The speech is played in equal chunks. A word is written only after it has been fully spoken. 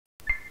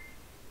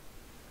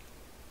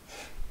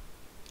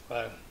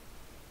But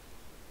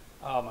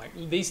oh my,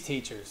 these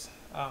teachers.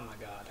 Oh my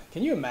God.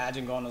 Can you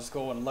imagine going to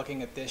school and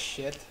looking at this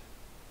shit?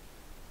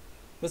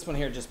 This one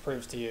here just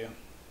proves to you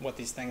what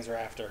these things are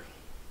after.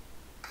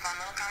 Fun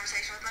little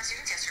conversation with my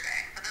students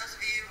yesterday. For those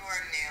of you who are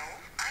new,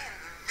 I am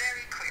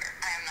very queer.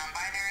 I am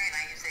non-binary and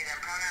I use they,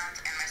 them pronouns,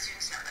 and my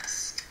students know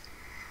this.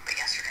 But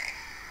yesterday,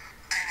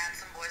 I had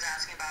some boys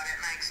asking about it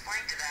and I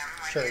explained to them,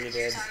 like, Sure you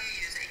here's did. how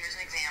you use it, here's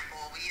an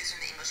example. We use it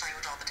in the English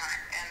language all the time.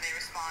 And they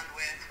respond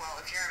with, well,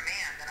 if you're a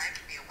man, then I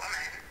can be a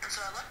woman. And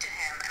so I looked at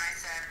him and I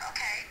said,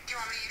 okay, do you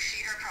want me to use she,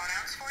 her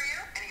pronouns for you?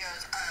 And he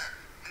goes,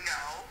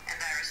 no. And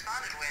I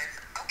responded with,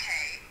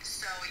 okay,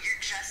 so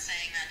you're just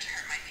saying that to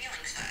hurt my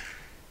feelings then.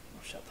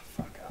 Shut the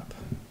fuck up.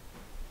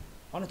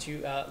 Why don't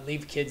you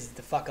leave kids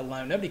the fuck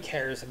alone? Nobody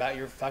cares about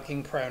your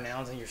fucking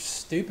pronouns and your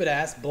stupid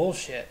ass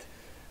bullshit.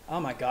 Oh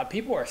my God,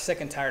 people are sick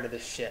and tired of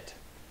this shit.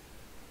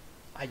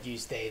 I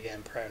use they,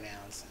 them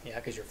pronouns. Yeah,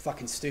 because you're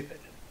fucking stupid.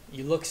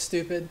 You look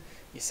stupid.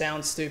 You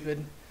sound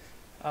stupid.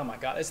 Oh my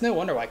God, it's no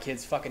wonder why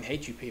kids fucking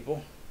hate you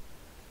people.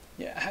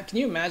 Yeah, can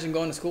you imagine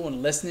going to school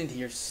and listening to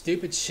your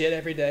stupid shit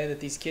every day that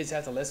these kids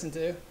have to listen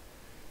to?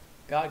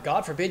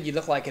 God forbid you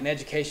look like an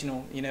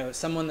educational,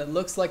 someone that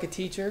looks like a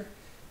teacher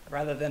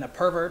rather than a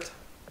pervert.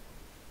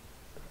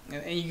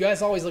 And you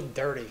guys always look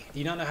dirty. Do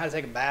you not know how to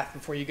take a bath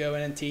before you go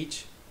in and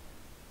teach?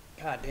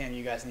 God damn,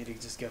 you guys need to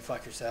just go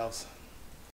fuck yourselves.